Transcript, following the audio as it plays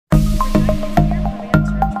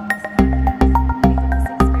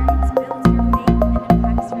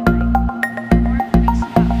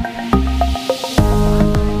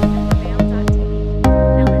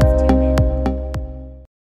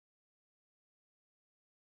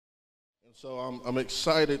So I'm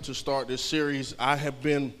excited to start this series. I have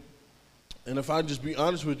been, and if I just be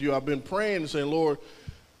honest with you, I've been praying and saying, Lord,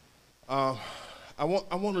 uh,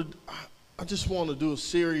 I just want to do a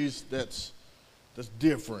series that's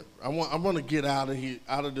different. I want to get out of here,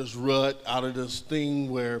 out of this rut, out of this thing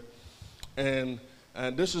where, and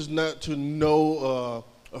this is not to no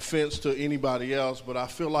offense to anybody else, but I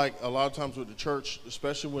feel like a lot of times with the church,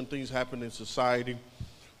 especially when things happen in society,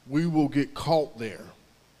 we will get caught there.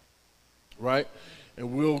 Right?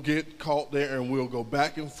 And we'll get caught there and we'll go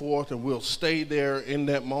back and forth and we'll stay there in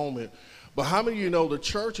that moment. But how many of you know the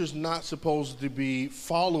church is not supposed to be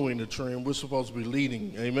following the trend? We're supposed to be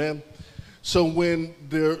leading. Amen? So when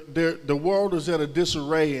the world is at a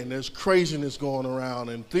disarray and there's craziness going around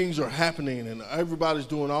and things are happening and everybody's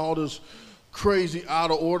doing all this crazy out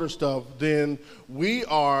of order stuff, then we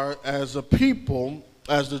are, as a people,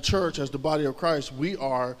 as the church, as the body of Christ, we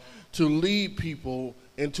are to lead people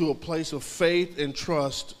into a place of faith and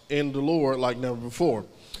trust in the Lord like never before.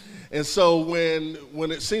 And so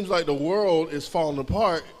when it seems like the world is falling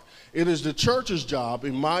apart, it is the church's job,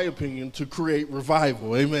 in my opinion, to create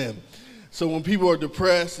revival. Amen. So when people are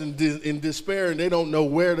depressed and in despair and they don't know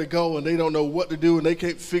where to go and they don't know what to do and they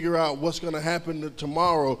can't figure out what's going to happen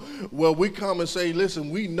tomorrow, well, we come and say, listen,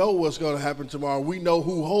 we know what's going to happen tomorrow. We know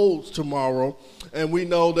who holds tomorrow, and we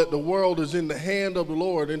know that the world is in the hand of the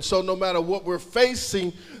Lord. And so no matter what we're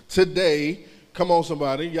facing today, come on,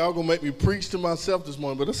 somebody, y'all going to make me preach to myself this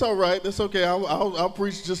morning, but it's all right. That's okay. I'll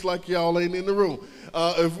preach just like y'all ain't in the room.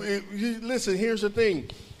 Listen, here's the thing.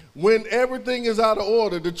 When everything is out of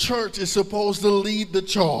order, the church is supposed to lead the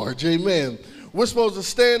charge. Amen. We're supposed to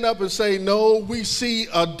stand up and say, no, we see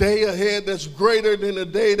a day ahead that's greater than the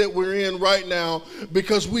day that we're in right now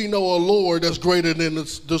because we know a Lord that's greater than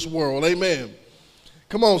this world. Amen.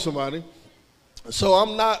 Come on, somebody. So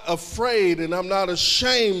I'm not afraid and I'm not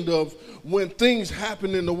ashamed of when things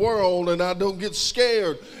happen in the world, and I don't get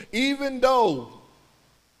scared, even though,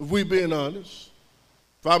 if we're being honest,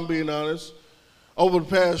 if I'm being honest, over the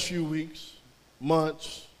past few weeks,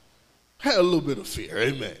 months, had a little bit of fear,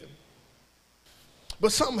 amen.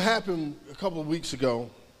 But something happened a couple of weeks ago,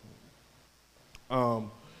 and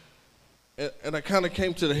I kind of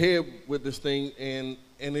came to the head with this thing, and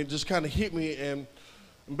it just kind of hit me, and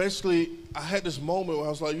basically I had this moment where I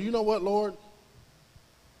was like, you know what, Lord?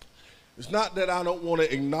 It's not that I don't want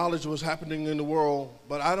to acknowledge what's happening in the world,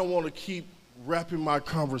 but I don't want to keep wrapping my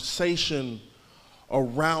conversation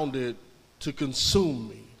around it to consume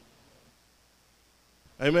me.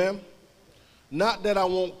 Amen? Not that I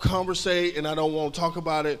won't conversate and I don't want to talk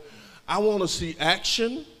about it. I want to see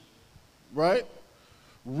action, right?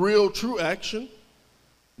 Real, true action,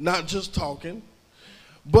 not just talking.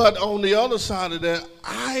 But on the other side of that,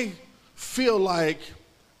 I feel like,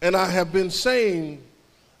 and I have been saying,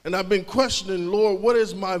 and I've been questioning, Lord, what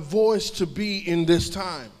is my voice to be in this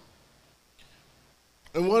time?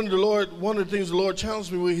 And one of the things the Lord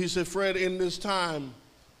challenged me with, he said, Fred, in this time,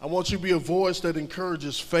 I want you to be a voice that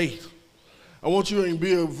encourages faith. I want you to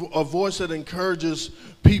be a voice that encourages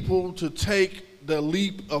people to take the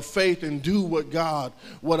leap of faith and do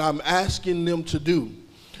what I'm asking them to do.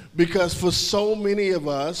 Because for so many of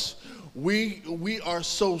us, we are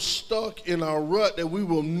so stuck in our rut that we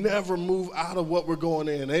will never move out of what we're going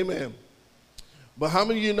in. Amen. But how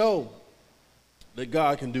many of you know that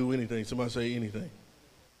God can do anything? Somebody say anything.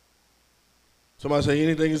 Somebody say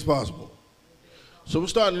anything is possible. So we're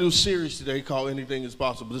starting a new series today called Anything is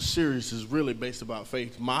Possible. This series is really based about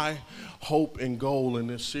faith. My hope and goal in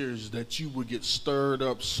this series is that you would get stirred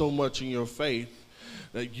up so much in your faith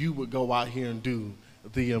that you would go out here and do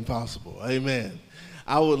the impossible. Amen.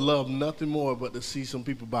 I would love nothing more but to see some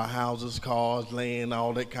people buy houses, cars, land,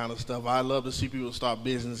 all that kind of stuff. I love to see people start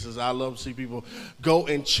businesses. I love to see people go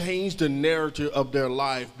and change the narrative of their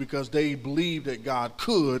life because they believe that God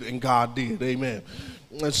could and God did. Amen.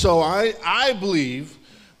 And so I believe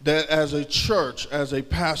that as a church, as a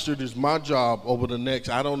pastor, it is my job over the next,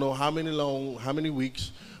 I don't know how many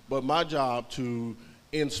weeks, but my job to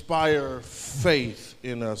inspire faith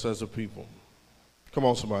in us as a people. Come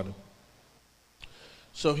on, somebody.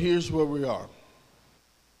 So here's where we are.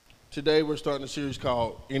 Today we're starting a series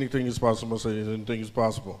called Anything is Possible. I say anything is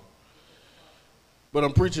possible. But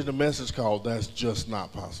I'm preaching a message called That's Just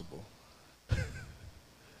Not Possible.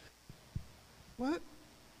 What?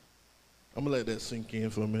 I'm going to let that sink in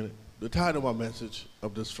for a minute. The title of my message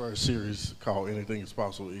of this first series called Anything is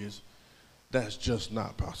Possible is That's Just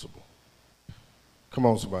Not Possible. Come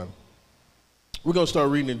on, somebody. We're going to start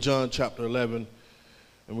reading in John chapter 11.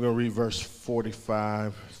 And we're going to read verse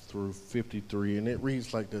 45 through 53, and it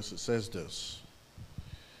reads like this. It says this.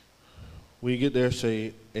 When you get there,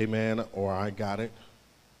 say amen or I got it.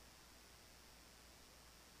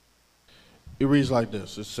 It reads like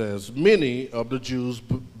this. It says, many of the Jews,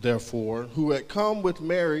 therefore, who had come with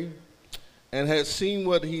Mary and had seen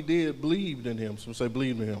what he did, believed in him. Some say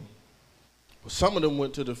believed in him. But some of them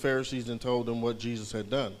went to the Pharisees and told them what Jesus had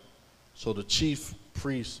done. So the chief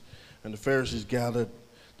priests and the Pharisees gathered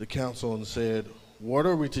the council and said, what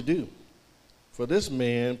are we to do? For this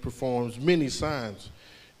man performs many signs.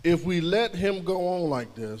 If we let him go on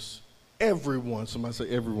like this, everyone, somebody say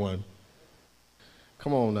everyone.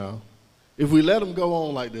 Come on now. If we let him go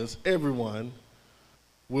on like this, everyone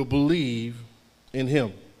will believe in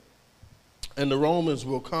him. And the Romans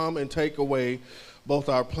will come and take away both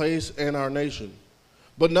our place and our nation.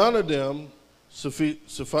 But none of them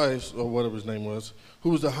suffice, or whatever his name was, who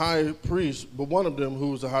was the high priest, but one of them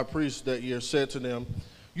who was the high priest that year said to them,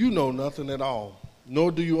 you know nothing at all,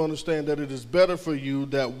 nor do you understand that it is better for you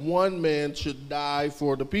that one man should die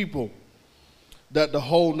for the people, that the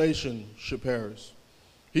whole nation should perish.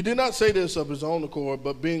 He did not say this of his own accord,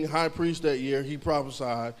 but being high priest that year, he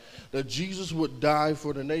prophesied that Jesus would die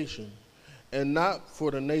for the nation, and not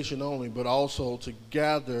for the nation only, but also to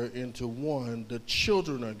gather into one the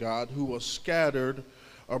children of God who were scattered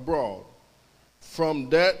abroad. From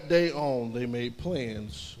that day on, they made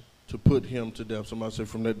plans to put him to death. Somebody say,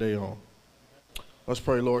 from that day on. Let's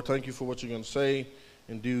pray. Lord, thank you for what you're going to say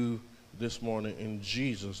and do this morning. In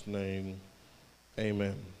Jesus' name,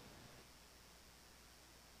 amen.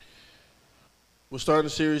 We're starting a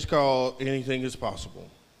series called Anything is Possible.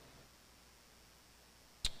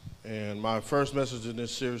 And my first message in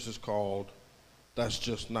this series is called, That's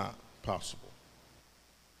Just Not Possible.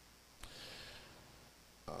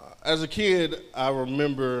 As a kid, I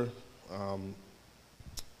remember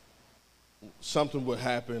something would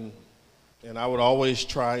happen, and I would always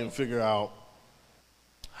try and figure out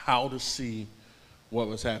how to see what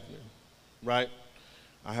was happening, right?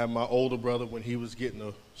 I had my older brother, when he was getting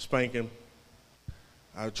a spanking,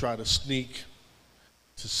 I would try to sneak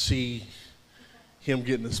to see him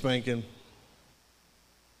getting a spanking.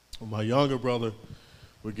 When my younger brother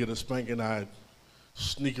would get a spanking, I'd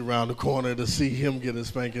sneak around the corner to see him get a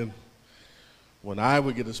spanking. When I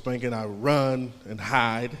would get a spanking, I'd run and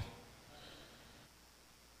hide.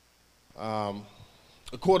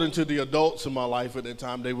 According to the adults in my life at that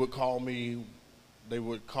time, I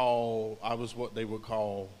was what they would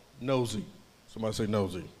call nosy. Somebody say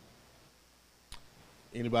nosy.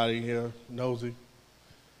 Anybody here nosy?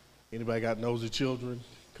 Anybody got nosy children?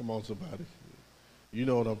 Come on, somebody. You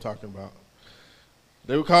know what I'm talking about.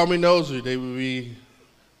 They would call me nosy. They would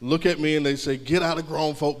look at me and they say, get out of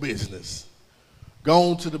grown folk business.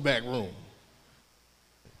 Go on to the back room.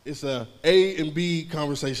 It's a A and B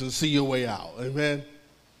conversation. See your way out. Amen.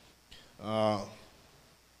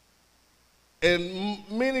 And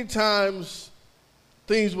many times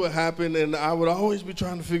things would happen and I would always be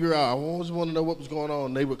trying to figure out. I always want to know what was going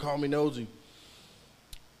on. They would call me nosy.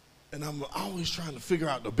 And I'm always trying to figure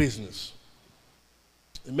out the business.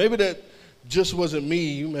 And maybe that just wasn't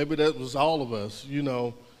me. Maybe that was all of us. You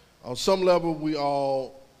know, on some level, we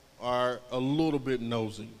all are a little bit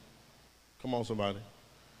nosy. Come on, somebody.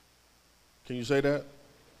 Can you say that?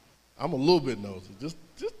 I'm a little bit nosy, just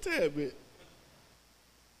a tad bit.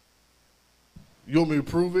 You want me to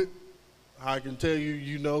prove it? I can tell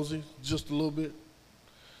you nosy, just a little bit.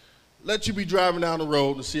 Let you be driving down the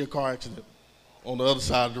road and see a car accident on the other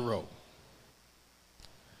side of the road.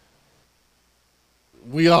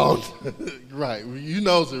 We all, right, you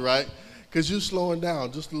knows it, right? Because you're slowing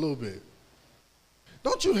down just a little bit.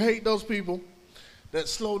 Don't you hate those people that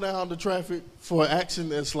slow down the traffic for an accident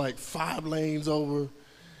that's like 5 lanes over,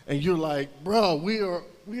 and you're like, bro, we're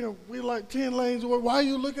like 10 lanes away. Why are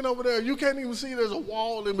you looking over there? You can't even see there's a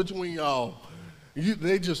wall in between y'all.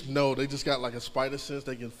 They just know. They just got like a spider sense.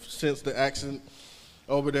 They can sense the accident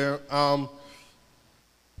over there.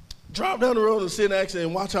 Drive down the road and see an accident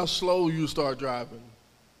and watch how slow you start driving.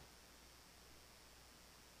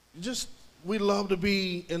 We love to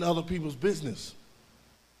be in other people's business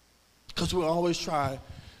because we always try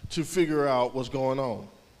to figure out what's going on.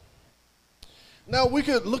 Now, we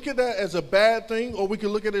could look at that as a bad thing or we could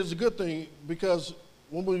look at it as a good thing, because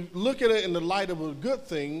when we look at it in the light of a good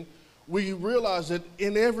thing, we realize that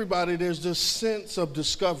in everybody there's this sense of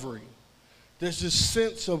discovery. There's this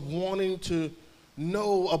sense of wanting to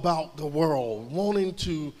know about the world, wanting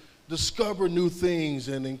to discover new things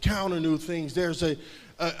and encounter new things. There's a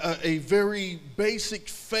very basic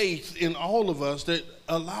faith in all of us that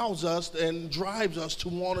allows us and drives us to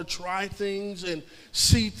want to try things and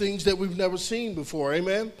see things that we've never seen before.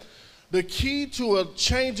 Amen? The key to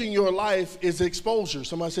changing your life is exposure.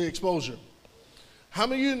 Somebody say exposure. How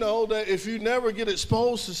many of you know that if you never get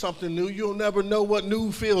exposed to something new, you'll never know what new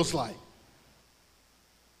feels like?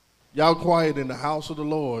 Y'all quiet in the house of the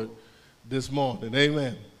Lord this morning.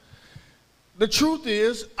 Amen. The truth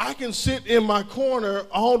is, I can sit in my corner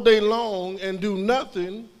all day long and do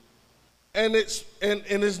nothing, and it's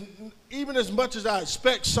even as much as I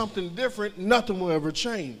expect something different, nothing will ever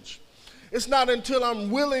change. It's not until I'm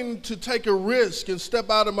willing to take a risk and step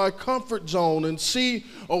out of my comfort zone and see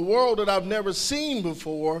a world that I've never seen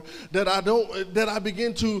before that I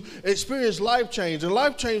begin to experience life change. And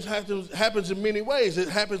life change happens in many ways. It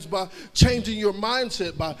happens by changing your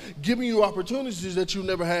mindset, by giving you opportunities that you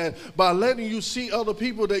never had, by letting you see other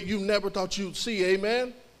people that you never thought you'd see.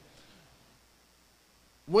 Amen.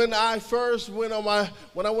 When I went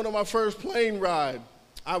on my first plane ride,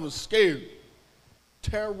 I was scared.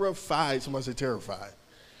 Terrified. Somebody say terrified.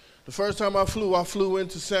 The first time I flew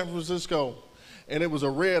into San Francisco, and it was a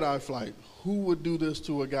red-eye flight. Who would do this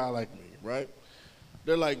to a guy like me, right?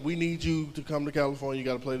 They're like, we need you to come to California. You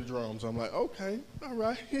got to play the drums. I'm like, okay, all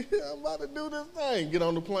right. I'm about to do this thing. Get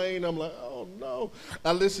on the plane. I'm like, oh, no.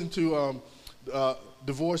 I listened to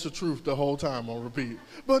the voice of truth the whole time on repeat.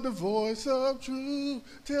 But the voice of truth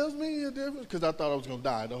tells me a difference. Because I thought I was going to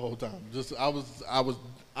die the whole time.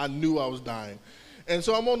 I knew I was dying. And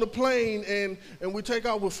so I'm on the plane, and we take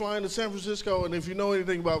off. We're flying to San Francisco, and if you know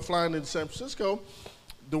anything about flying into San Francisco,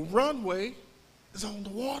 the runway is on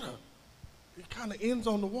the water. It kind of ends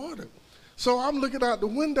on the water. So I'm looking out the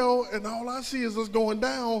window, and all I see is us going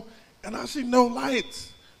down, and I see no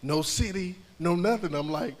lights, no city, no nothing. I'm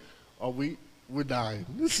like, we're dying.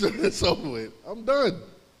 It's over with. I'm done.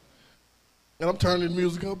 And I'm turning the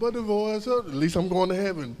music up, but the voice up. At least I'm going to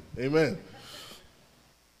heaven. Amen.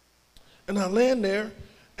 And I land there,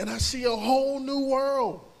 and I see a whole new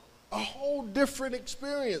world, a whole different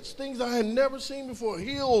experience, things I had never seen before,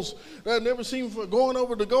 hills that I had never seen before, going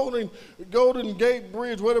over the Golden Gate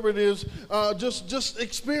Bridge, whatever it is, just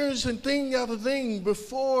experiencing thing after thing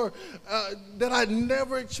before that I'd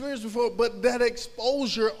never experienced before, but that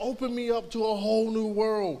exposure opened me up to a whole new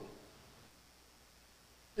world.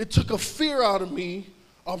 It took a fear out of me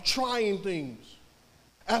of trying things.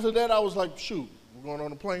 After that, I was like, shoot. We're going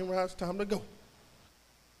on a plane ride, it's time to go.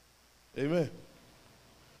 Amen.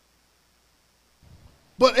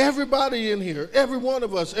 But everybody in here, every one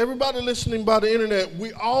of us, everybody listening by the internet,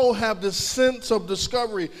 we all have this sense of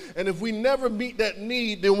discovery. And if we never meet that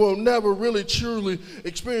need, then we'll never really truly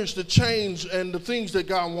experience the change and the things that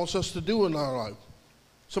God wants us to do in our life.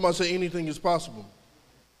 Somebody say anything is possible.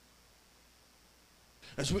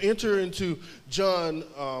 As we enter into John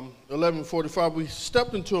 11:45, we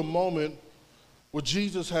stepped into a moment where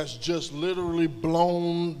Jesus has just literally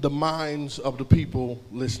blown the minds of the people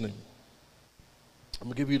listening. I'm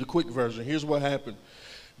going to give you the quick version. Here's what happened.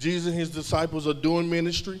 Jesus and his disciples are doing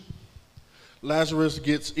ministry. Lazarus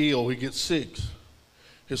gets ill. He gets sick.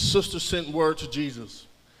 His sister sent word to Jesus.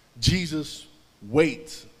 Jesus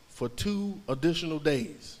waits for 2 additional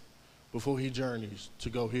days before he journeys to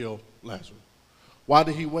go heal Lazarus. Why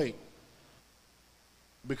did he wait?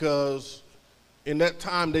 Because in that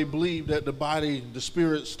time, they believed that the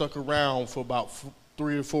spirit stuck around for about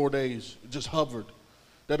 3 or 4 days. It just hovered.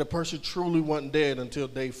 That a person truly wasn't dead until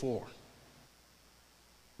day 4.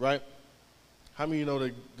 Right? How many of you know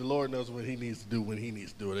that the Lord knows what he needs to do when he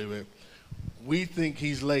needs to do it? Amen. We think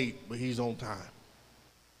he's late, but he's on time.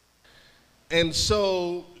 And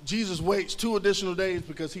so Jesus waits 2 additional days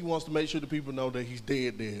because he wants to make sure the people know that he's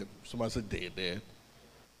dead. Somebody said dead.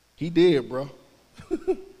 He dead, bro.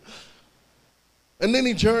 And then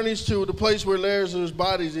he journeys to the place where Lazarus'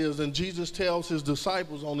 body is, and Jesus tells his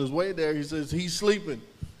disciples on his way there, he says, he's sleeping.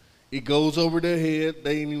 He goes over their head.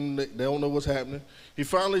 They don't know what's happening. He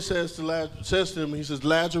finally says to them, he says,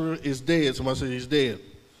 Lazarus is dead. Somebody says he's dead.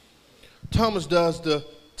 Thomas does the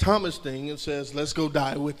Thomas thing and says, let's go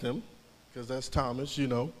die with him, because that's Thomas, you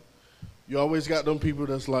know. You always got them people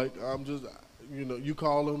that's like, I'm just, you know, you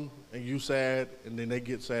call them and you sad, and then they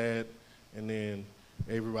get sad, and then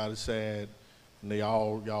everybody's sad. And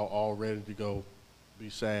y'all all ready to go be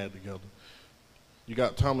sad together. You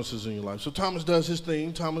got Thomases in your life. So Thomas does his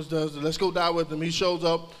thing. Thomas does, let's go die with him. He shows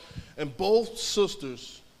up, and both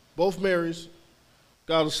sisters, both Marys,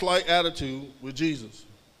 got a slight attitude with Jesus,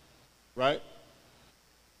 right?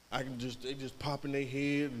 They just pop in their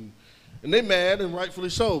head, and they mad, and rightfully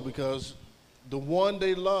so, because the one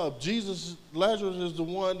they love, Lazarus is the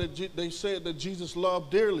one that they said that Jesus loved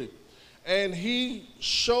dearly. And he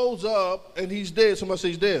shows up, and he's dead. Somebody say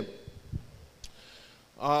he's dead.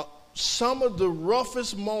 Some of the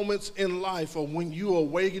roughest moments in life are when you are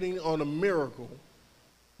waiting on a miracle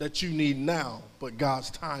that you need now, but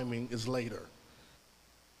God's timing is later.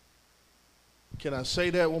 Can I say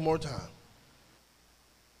that one more time?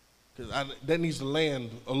 Because that needs to land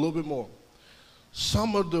a little bit more.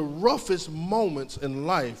 Some of the roughest moments in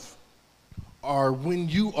life are when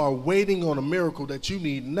you are waiting on a miracle that you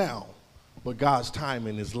need now, but God's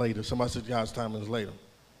timing is later. Somebody said God's timing is later.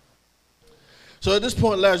 So at this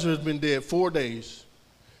point, Lazarus has been dead 4 days,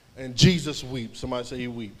 and Jesus weeps. Somebody say he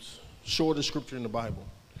weeps. Shortest scripture in the Bible.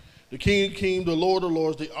 The King of Kings, the Lord of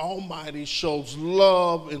Lords, the Almighty shows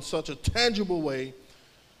love in such a tangible way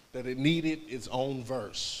that it needed its own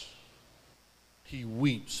verse. He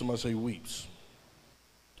weeps. Somebody say weeps.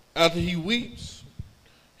 After he weeps,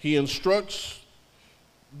 he instructs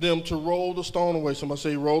them to roll the stone away. Somebody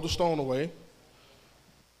say roll the stone away.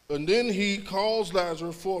 And then he calls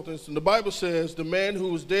Lazarus forth. And the Bible says the man who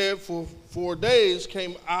was dead for 4 days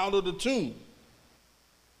came out of the tomb.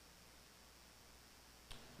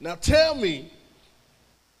 Now tell me,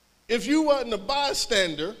 if you wasn't a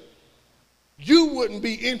bystander, you wouldn't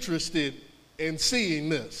be interested in seeing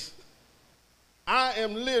this. I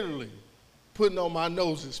am literally putting on my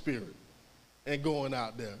nose in spirit and going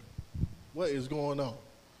out there. What is going on?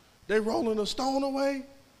 They rolling a stone away?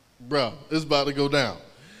 Bruh, it's about to go down.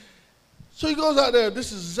 So he goes out there.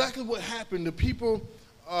 This is exactly what happened. The people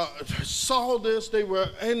saw this. They were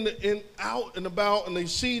out and about, and they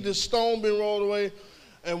see this stone being rolled away.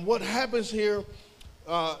 And what happens here,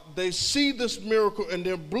 they see this miracle, and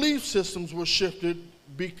their belief systems were shifted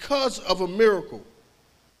because of a miracle,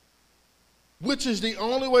 which is the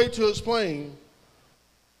only way to explain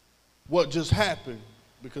what just happened,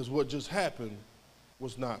 because what just happened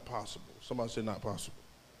was not possible. Somebody say not possible.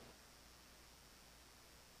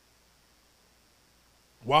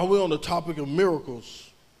 While we're on the topic of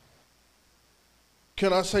miracles,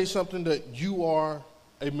 can I say something that you are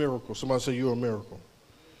a miracle? Somebody say you're a miracle.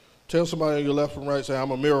 Tell somebody on your left and right, say,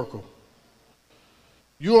 I'm a miracle.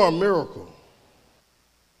 You are a miracle.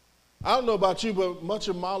 I don't know about you, but much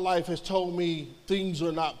of my life has told me things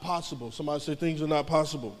are not possible. Somebody say things are not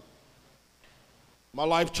possible. My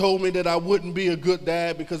life told me that I wouldn't be a good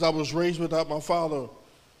dad because I was raised without my father.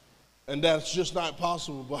 And that's just not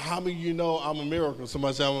possible. But how many of you know I'm a miracle?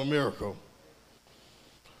 Somebody say I'm a miracle.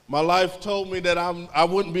 My life told me that I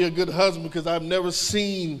wouldn't be a good husband because I've never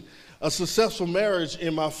seen a successful marriage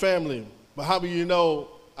in my family. But how many of you know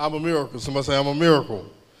I'm a miracle? Somebody say I'm a miracle.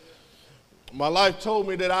 My life told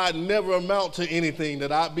me that I'd never amount to anything,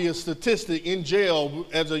 that I'd be a statistic in jail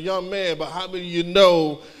as a young man. But how many of you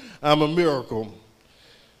know I'm a miracle?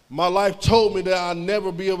 My life told me that I'd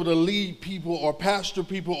never be able to lead people or pastor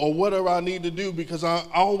people or whatever I need to do because I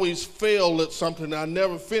always fail at something. I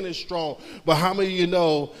never finish strong. But how many of you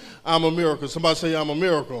know I'm a miracle? Somebody say I'm a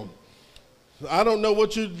miracle. I don't know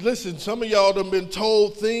what you, listen, some of y'all have been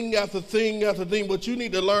told thing after thing after thing, but you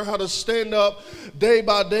need to learn how to stand up day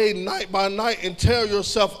by day, night by night, and tell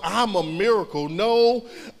yourself, I'm a miracle. No,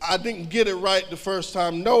 I didn't get it right the first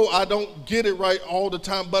time. No, I don't get it right all the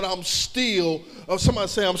time, but I'm still, or somebody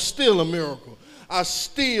say, I'm still a miracle. I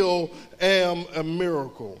still am a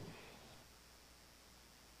miracle.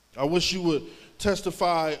 I wish you would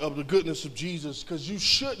testify of the goodness of Jesus, because you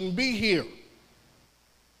shouldn't be here.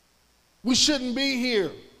 We shouldn't be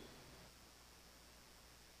here.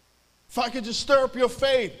 If I could just stir up your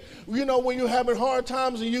faith, you know, when you're having hard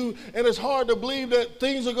times and it's hard to believe that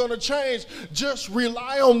things are going to change, just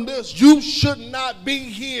rely on this. You should not be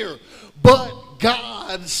here, but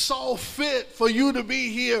God saw fit for you to be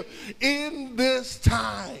here in this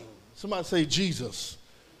time. Somebody say, Jesus,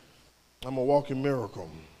 I'm a walking miracle.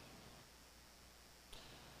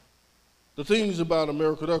 The things about a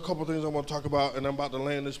miracle, there are a couple of things I want to talk about, and I'm about to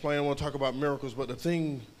land this plane. I want to talk about miracles, but the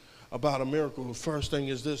thing about a miracle, the first thing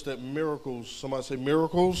is this, that miracles, somebody say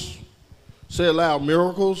miracles. Say it loud,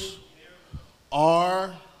 miracles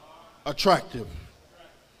are attractive.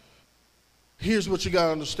 Here's what you got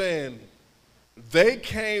to understand. They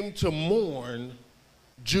came to mourn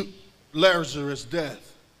Lazarus'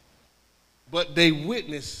 death, but they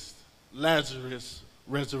witnessed Lazarus'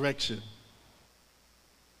 resurrection.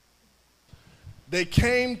 They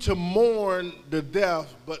came to mourn the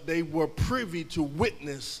death, but they were privy to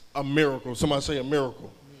witness a miracle. Somebody say a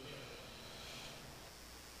miracle.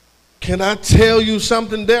 Can I tell you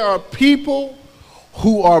something? There are people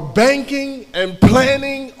who are banking and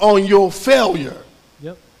planning on your failure.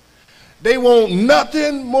 Yep. They want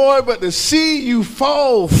nothing more but to see you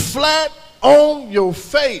fall flat on your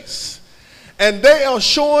face. And they are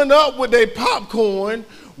showing up with their popcorn,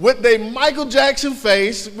 with their Michael Jackson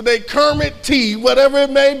face, with their Kermit T, whatever it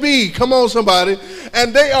may be. Come on, somebody.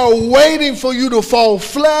 And they are waiting for you to fall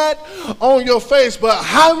flat on your face. But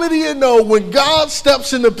how many of you know when God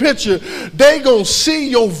steps in the picture, they going to see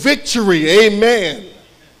your victory? Amen.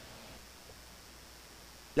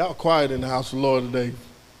 Y'all quiet in the house of the Lord today.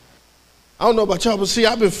 I don't know about y'all, but see,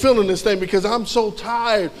 I've been feeling this thing because I'm so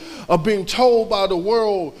tired of being told by the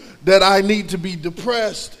world that I need to be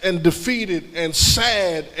depressed and defeated and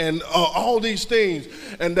sad and all these things,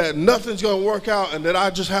 and that nothing's going to work out, and that I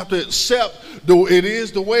just have to accept it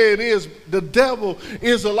is the way it is. The devil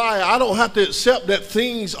is a liar. I don't have to accept that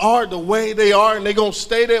things are the way they are and they're going to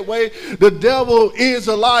stay that way. The devil is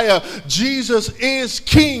a liar. Jesus is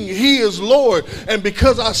King. He is Lord. And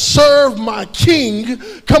because I serve my King,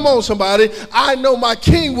 come on somebody, I know my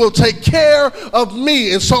King will take care of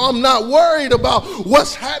me. And so I'm not worried about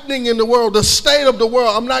what's happening in the world, the state of the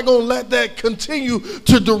world. I'm not going to let that continue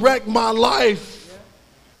to direct my life.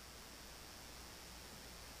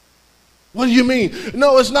 What do you mean?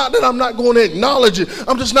 No, it's not that I'm not going to acknowledge it.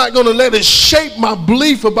 I'm just not going to let it shape my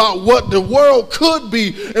belief about what the world could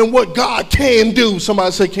be and what God can do.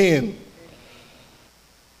 Somebody say can.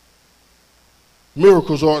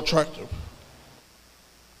 Miracles are attractive.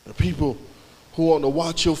 The people who want to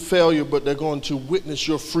watch your failure, but they're going to witness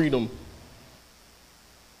your freedom.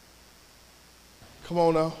 Come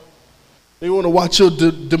on now. They want to watch your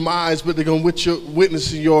demise, but they're going to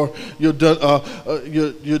witness your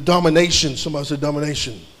domination. Somebody say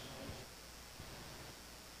domination.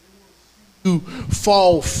 You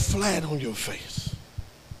fall flat on your face.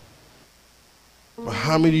 But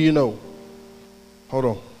how many of you know? Hold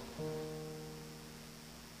on.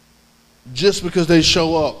 Just because they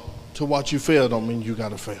show up to watch you fail don't mean you got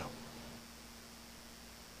to fail.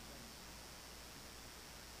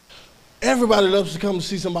 Everybody loves to come to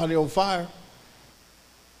see somebody on fire.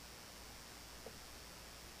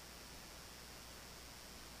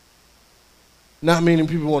 Not many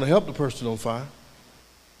people want to help the person on fire.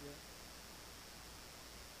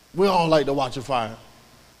 We all like to watch a fire.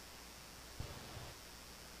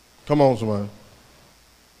 Come on, somebody.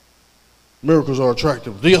 Miracles are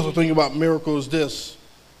attractive. The other thing about miracles is this.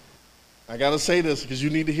 I got to say this because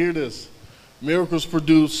you need to hear this. Miracles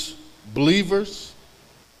produce believers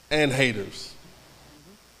and haters.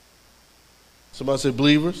 Somebody say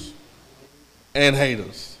believers and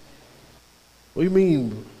haters. What do you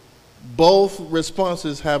mean? Both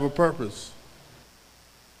responses have a purpose.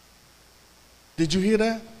 Did you hear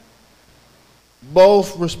that?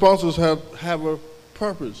 Both responses have a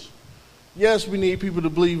purpose. Yes, we need people to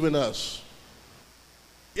believe in us.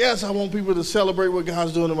 Yes, I want people to celebrate what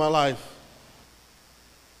God's doing in my life.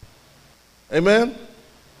 Amen?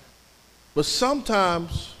 But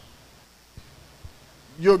sometimes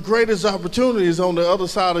your greatest opportunity is on the other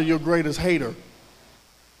side of your greatest hater.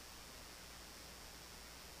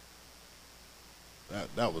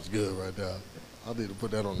 That was good right there. I need to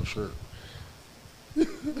put that on the shirt.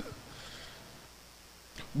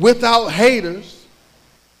 Without haters,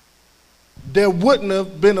 there wouldn't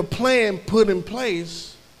have been a plan put in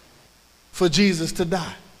place for Jesus to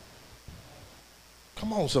die.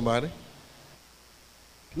 Come on, somebody.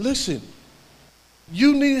 Listen,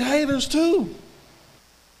 you need haters too.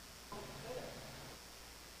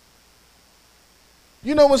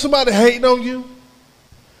 You know when somebody hating on you,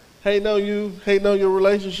 hating on you, hating on your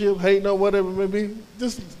relationship, hating on whatever it may be,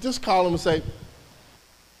 just call them and say,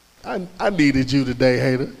 I needed you today,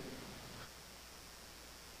 hater.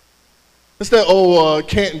 It's that old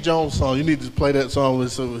Canton Jones song. You need to play that song.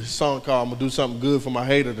 It's a song called I'm going to do something good for my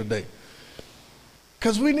hater today.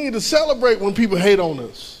 Because we need to celebrate when people hate on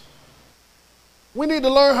us. We need to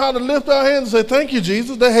learn how to lift our hands and say, thank you,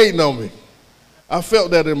 Jesus. They're hating on me. I felt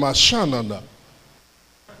that in my shanana.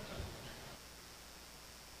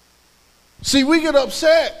 See, we get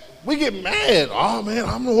upset. We get mad. Oh, man,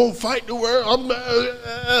 I'm going to fight the world. I'm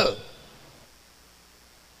mad.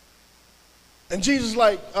 And Jesus is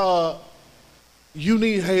like, you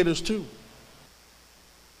need haters too.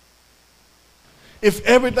 If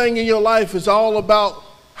everything in your life is all about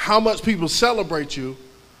how much people celebrate you,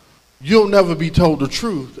 you'll never be told the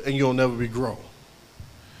truth and you'll never be grown.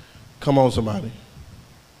 Come on, somebody.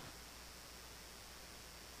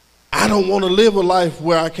 I don't want to live a life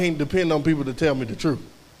where I can't depend on people to tell me the truth.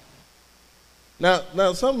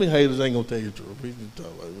 Now some of the haters ain't going to tell you the truth.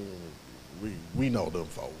 We know them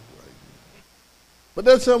folks. Right? But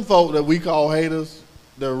there's some folk that we call haters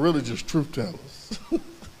that are really just truth tellers.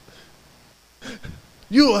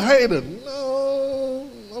 You a hater? No,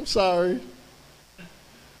 I'm sorry.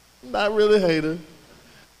 Not really a hater.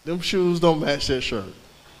 Them shoes don't match that shirt.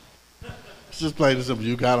 just plain and simple.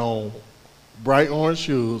 You got on bright orange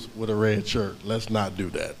shoes with a red shirt. Let's not do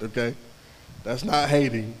that, okay? That's not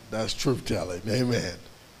hating. That's truth telling. Amen.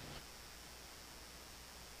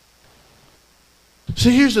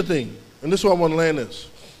 See, here's the thing, and this is why I want to land this.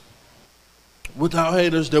 Without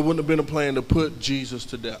haters, there wouldn't have been a plan to put Jesus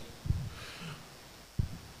to death.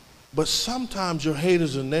 But sometimes your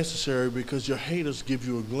haters are necessary because your haters give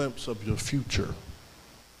you a glimpse of your future.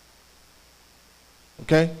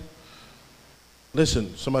 Okay?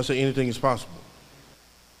 Listen, somebody say anything is possible.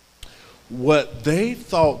 What they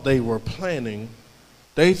thought they were planning,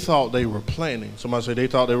 somebody say they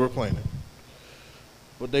thought they were planning,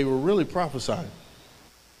 but they were really prophesying.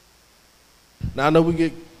 Now I know we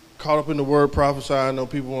get caught up in the word prophesy. I know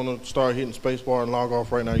people want to start hitting spacebar and log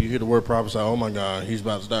off right now. You hear the word prophesy, oh my God, he's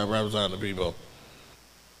about to start prophesying to people.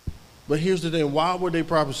 But here's the thing, why were they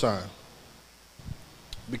prophesying?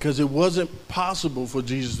 Because it wasn't possible for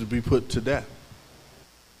Jesus to be put to death.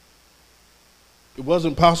 It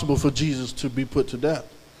wasn't possible for Jesus to be put to death.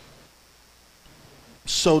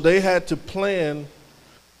 So they had to plan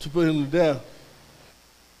to put him to death.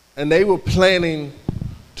 And they were planning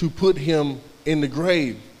to put him in the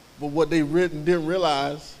grave. But what they didn't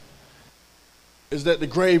realize is that the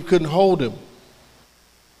grave couldn't hold him.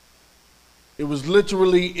 It was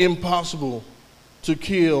literally impossible to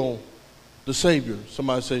kill the Savior.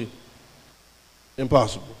 Somebody say,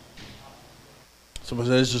 impossible. Somebody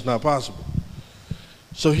say, it's just not possible.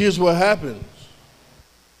 So here's what happens.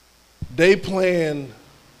 They plan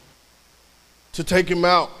to take him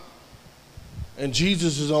out, and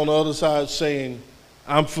Jesus is on the other side saying,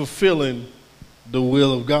 I'm fulfilling the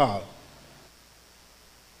will of God.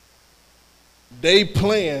 They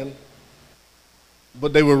planned,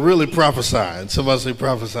 but they were really prophesying. Somebody say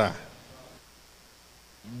prophesy.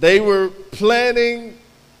 They were planning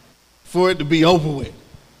for it to be over with,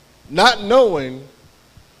 not knowing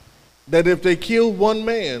that if they killed one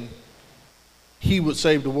man, he would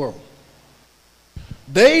save the world.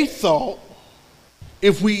 They thought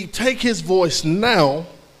if we take his voice now,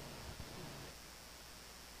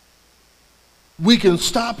 we can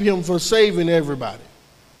stop him from saving everybody.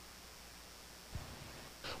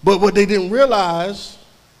 But what they didn't realize,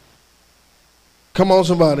 come on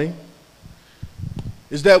somebody,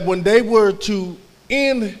 is that when they were to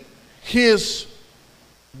end his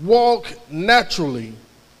walk naturally,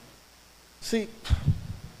 see,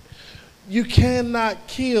 you cannot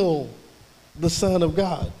kill the Son of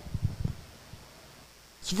God.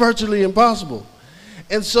 It's virtually impossible.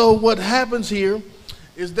 And so what happens here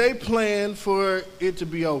is they plan for it to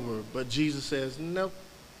be over, but Jesus says, nope,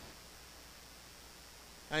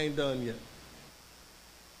 I ain't done yet.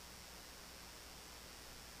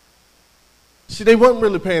 See, they weren't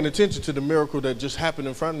really paying attention to the miracle that just happened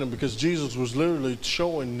in front of them because Jesus was literally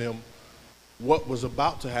showing them what was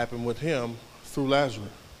about to happen with him through Lazarus.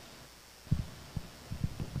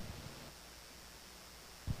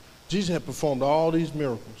 Jesus had performed all these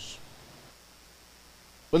miracles.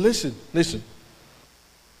 But listen.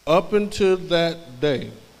 Up until that day,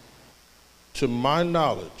 to my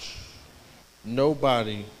knowledge,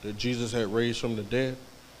 nobody that Jesus had raised from the dead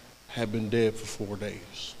had been dead for 4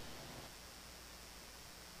 days.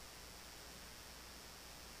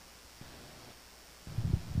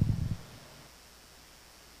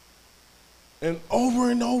 And over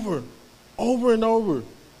and over,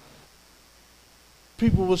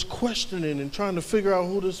 people was questioning and trying to figure out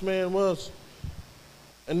who this man was.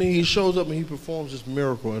 And then he shows up and he performs this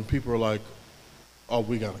miracle, and people are like, oh,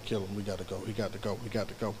 we got to kill him. We got to go. He got to go. We got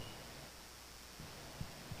to go.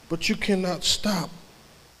 But you cannot stop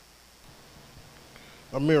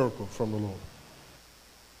a miracle from the Lord.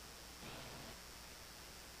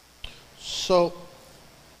 So,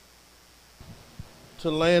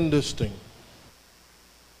 to land this thing,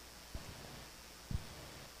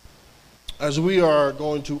 as we are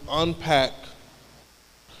going to unpack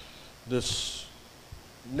this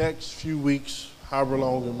next few weeks, however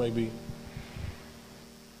long it may be,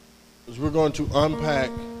 as we're going to unpack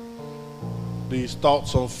these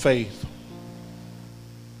thoughts on faith,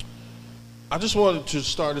 I just wanted to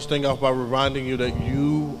start this thing off by reminding you that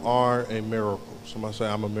you are a miracle. Somebody say,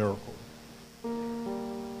 I'm a miracle.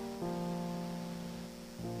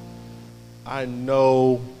 I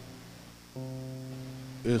know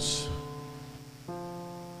it's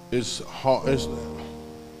hard.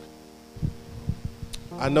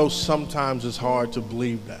 I know sometimes it's hard to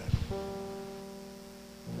believe that.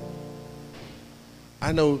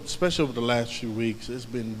 I know, especially over the last few weeks, it's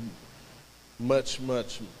been much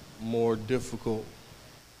more difficult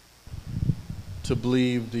to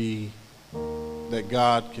believe that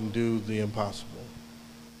God can do the impossible.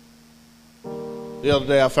 The other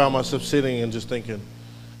day I found myself sitting and just thinking,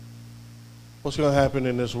 what's going to happen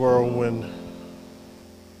in this world when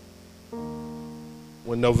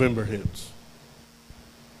November hits?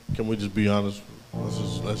 Can we just be honest?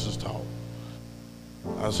 Let's just talk.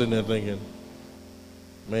 I was sitting there thinking,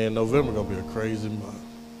 man, November going to be a crazy month.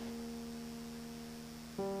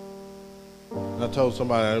 And I told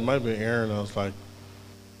somebody, it might have been Aaron, I was like,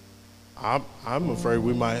 I'm afraid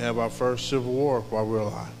we might have our first civil war while we're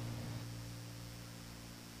alive.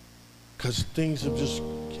 Because things have just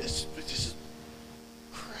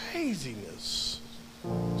craziness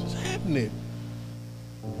just happening.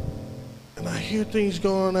 And I hear things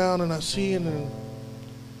going on and I see it, and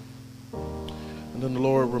then the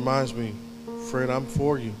Lord reminds me, Fred, I'm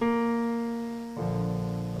for you.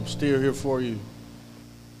 I'm still here for you.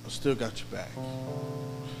 I still got your back.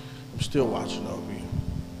 I'm still watching over you.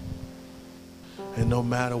 And no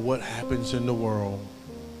matter what happens in the world,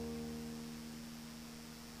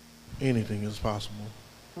 anything is possible.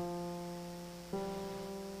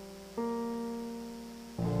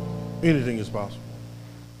 Anything is possible.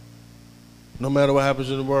 No matter what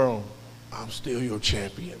happens in the world, I'm still your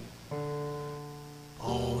champion.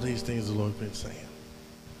 All these things the Lord's been saying.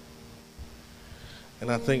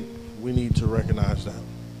 And I think we need to recognize that.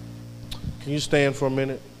 Can you stand for a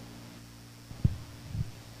minute?